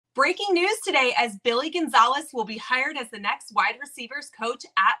Breaking news today as Billy Gonzalez will be hired as the next wide receivers coach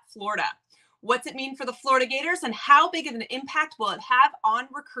at Florida. What's it mean for the Florida Gators and how big of an impact will it have on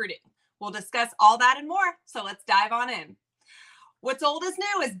recruiting? We'll discuss all that and more, so let's dive on in. What's old is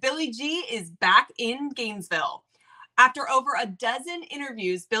new as Billy G is back in Gainesville. After over a dozen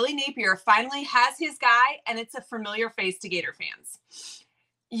interviews, Billy Napier finally has his guy, and it's a familiar face to Gator fans.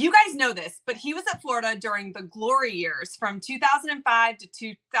 You guys know this, but he was at Florida during the glory years from 2005 to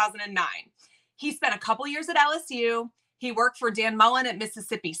 2009. He spent a couple years at LSU. He worked for Dan Mullen at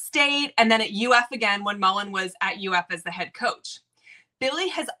Mississippi State and then at UF again when Mullen was at UF as the head coach. Billy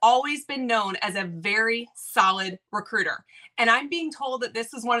has always been known as a very solid recruiter. And I'm being told that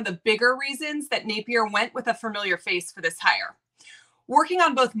this is one of the bigger reasons that Napier went with a familiar face for this hire. Working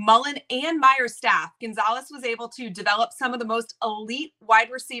on both Mullen and Meyer's staff, Gonzalez was able to develop some of the most elite wide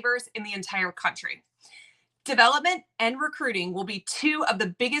receivers in the entire country. Development and recruiting will be two of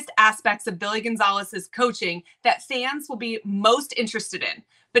the biggest aspects of Billy Gonzalez's coaching that fans will be most interested in.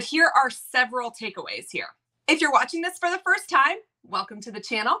 But here are several takeaways here. If you're watching this for the first time, welcome to the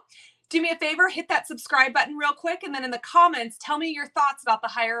channel. Do me a favor, hit that subscribe button real quick, and then in the comments, tell me your thoughts about the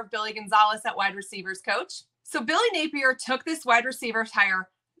hire of Billy Gonzalez at wide receivers coach. So Billy Napier took this wide receivers hire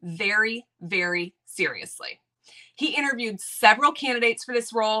very, very seriously. He interviewed several candidates for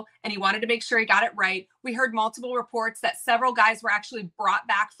this role, and he wanted to make sure he got it right. We heard multiple reports that several guys were actually brought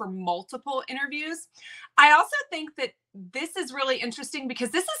back for multiple interviews. I also think that this is really interesting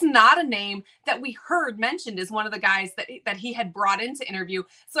because this is not a name that we heard mentioned as one of the guys that he had brought in to interview.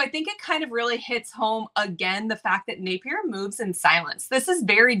 So I think it kind of really hits home again, the fact that Napier moves in silence. This is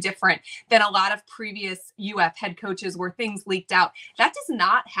very different than a lot of previous UF head coaches where things leaked out. That does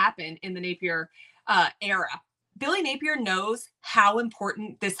not happen in the Napier era. Billy Napier knows how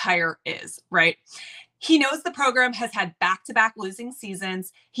important this hire is, right? He knows the program has had back-to-back losing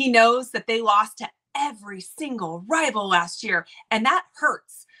seasons. He knows that they lost to every single rival last year, and that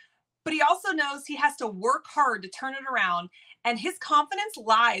hurts. But he also knows he has to work hard to turn it around, and his confidence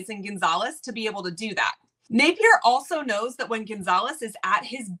lies in Gonzalez to be able to do that. Napier also knows that when Gonzalez is at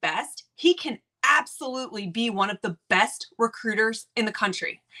his best, he can absolutely be one of the best recruiters in the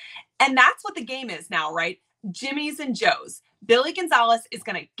country. And that's what the game is now, right? Jimmy's and Joe's. Billy Gonzalez is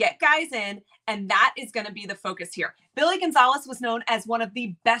going to get guys in, and that is going to be the focus here. Billy Gonzalez was known as one of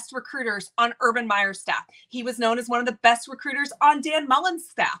the best recruiters on Urban Meyer's staff. He was known as one of the best recruiters on Dan Mullen's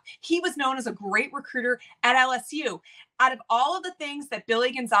staff. He was known as a great recruiter at LSU. Out of all of the things that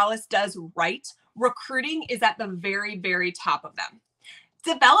Billy Gonzalez does right, recruiting is at the very, very top of them.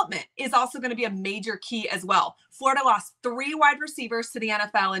 Development is also going to be a major key as well. Florida lost 3 wide receivers to the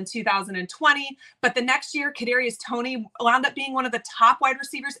NFL in 2020, but the next year, Kadarius Toney wound up being one of the top wide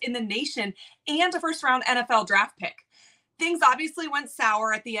receivers in the nation and a first-round NFL draft pick. Things obviously went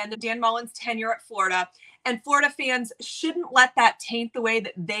sour at the end of Dan Mullen's tenure at Florida, and Florida fans shouldn't let that taint the way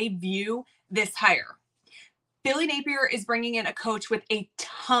that they view this hire. Billy Napier is bringing in a coach with a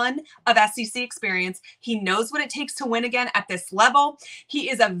ton of SEC experience. He knows what it takes to win again at this level. He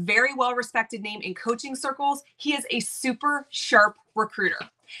is a very well-respected name in coaching circles. He is a super sharp recruiter.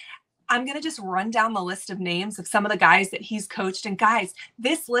 I'm going to just run down the list of names of some of the guys that he's coached. And guys,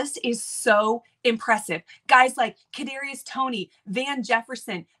 this list is so impressive. Guys like Kadarius Toney, Van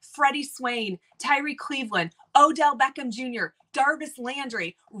Jefferson, Freddie Swain, Tyree Cleveland, Odell Beckham Jr., Darvis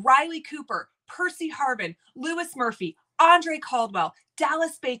Landry, Riley Cooper, Percy Harvin, Lewis Murphy, Andre Caldwell,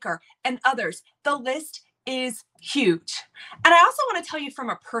 Dallas Baker, and others. The list is huge. And I also want to tell you from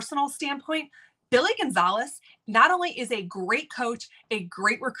a personal standpoint, Billy Gonzalez not only is a great coach, a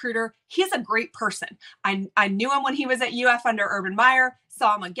great recruiter, he is a great person. I knew him when he was at UF under Urban Meyer,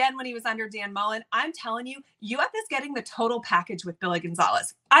 saw him again when he was under Dan Mullen. I'm telling you, UF is getting the total package with Billy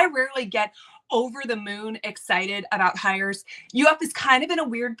Gonzalez. I rarely get over the moon excited about hires. UF is kind of in a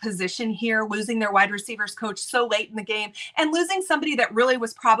weird position here, losing their wide receivers coach so late in the game and losing somebody that really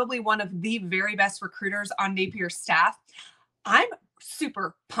was probably one of the very best recruiters on Napier's staff. I'm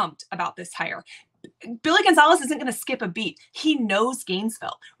super pumped about this hire. Billy Gonzalez isn't going to skip a beat. He knows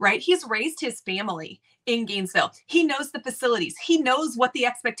Gainesville, right? He's raised his family in Gainesville. He knows the facilities. He knows what the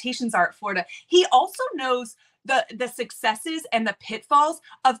expectations are at Florida. He also knows the successes and the pitfalls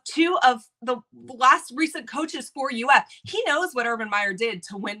of 2 of the last recent coaches for UF. He knows what Urban Meyer did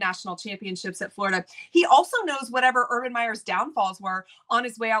to win national championships at Florida. He also knows whatever Urban Meyer's downfalls were on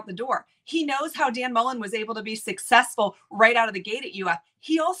his way out the door. He knows how Dan Mullen was able to be successful right out of the gate at UF.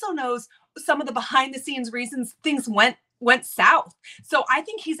 He also knows some of the behind the scenes reasons things went went south. So I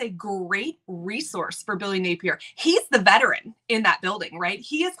think he's a great resource for Billy Napier. He's the veteran in that building, right?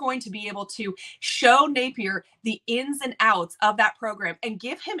 He is going to be able to show Napier the ins and outs of that program and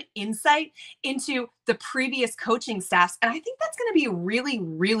give him insight into the previous coaching staffs. And I think that's going to be really,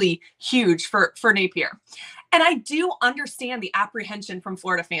 really huge for Napier. And I do understand the apprehension from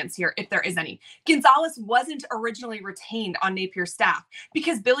Florida fans here, if there is any. Gonzales wasn't originally retained on Napier's staff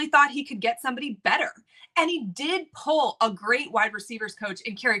because Billy thought he could get somebody better. And he did pull a great wide receivers coach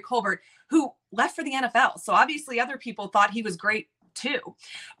in Kerry Colbert, who left for the NFL. So obviously other people thought he was great too.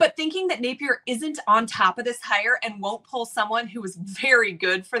 But thinking that Napier isn't on top of this hire and won't pull someone who was very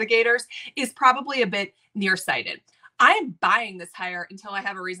good for the Gators is probably a bit nearsighted. I am buying this hire until I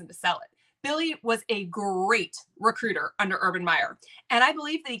have a reason to sell it. Billy was a great recruiter under Urban Meyer, and I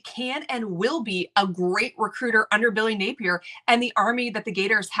believe that he can and will be a great recruiter under Billy Napier and the army that the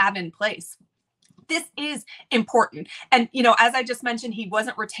Gators have in place. This is important. And, as I just mentioned, he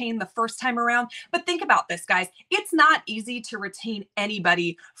wasn't retained the first time around. But think about this, guys. It's not easy to retain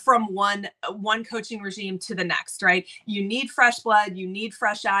anybody from one coaching regime to the next, right? You need fresh blood. You need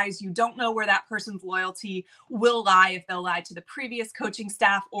fresh eyes. You don't know where that person's loyalty will lie, if they'll lie to the previous coaching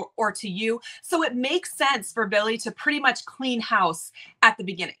staff or to you. So it makes sense for Billy to pretty much clean house at the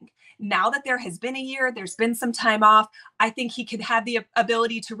beginning. Now that there has been a year, there's been some time off, I think he could have the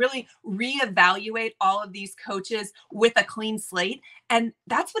ability to really reevaluate all of these coaches with a clean slate. And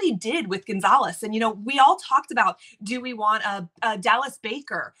that's what he did with Gonzales. And, we all talked about, do we want a Dallas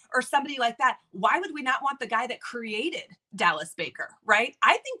Baker or somebody like that? Why would we not want the guy that created Dallas Baker, right?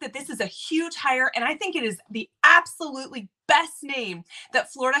 I think that this is a huge hire, and I think it is the absolutely best name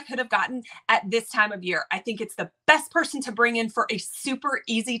that Florida could have gotten at this time of year. I think it's the best person to bring in for a super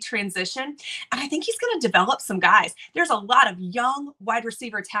easy transition. And I think he's going to develop some guys. There's a lot of young wide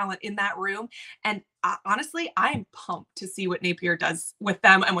receiver talent in that room. And honestly, I'm pumped to see what Napier does with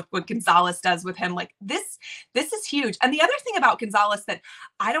them and with what Gonzales does with him. Like this is huge. And the other thing about Gonzales that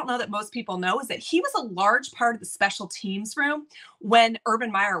I don't know that most people know is that he was a large part of the special teams room when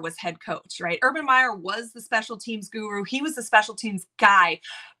Urban Meyer was head coach, right? Urban Meyer was the special teams guru. He was the special teams guy.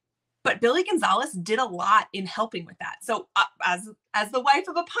 But Billy Gonzalez did a lot in helping with that. So as the wife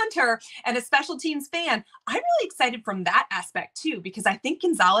of a punter and a special teams fan, I'm really excited from that aspect too, because I think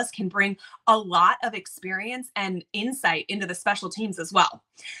Gonzalez can bring a lot of experience and insight into the special teams as well.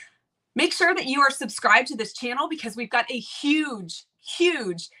 Make sure that you are subscribed to this channel because we've got a huge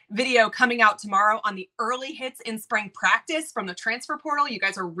video coming out tomorrow on the early hits in spring practice from the transfer portal. You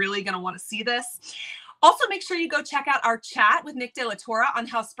guys are really going to want to see this. Also, make sure you go check out our chat with Nick De La Torre on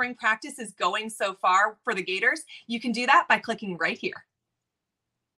how spring practice is going so far for the Gators. You can do that by clicking right here.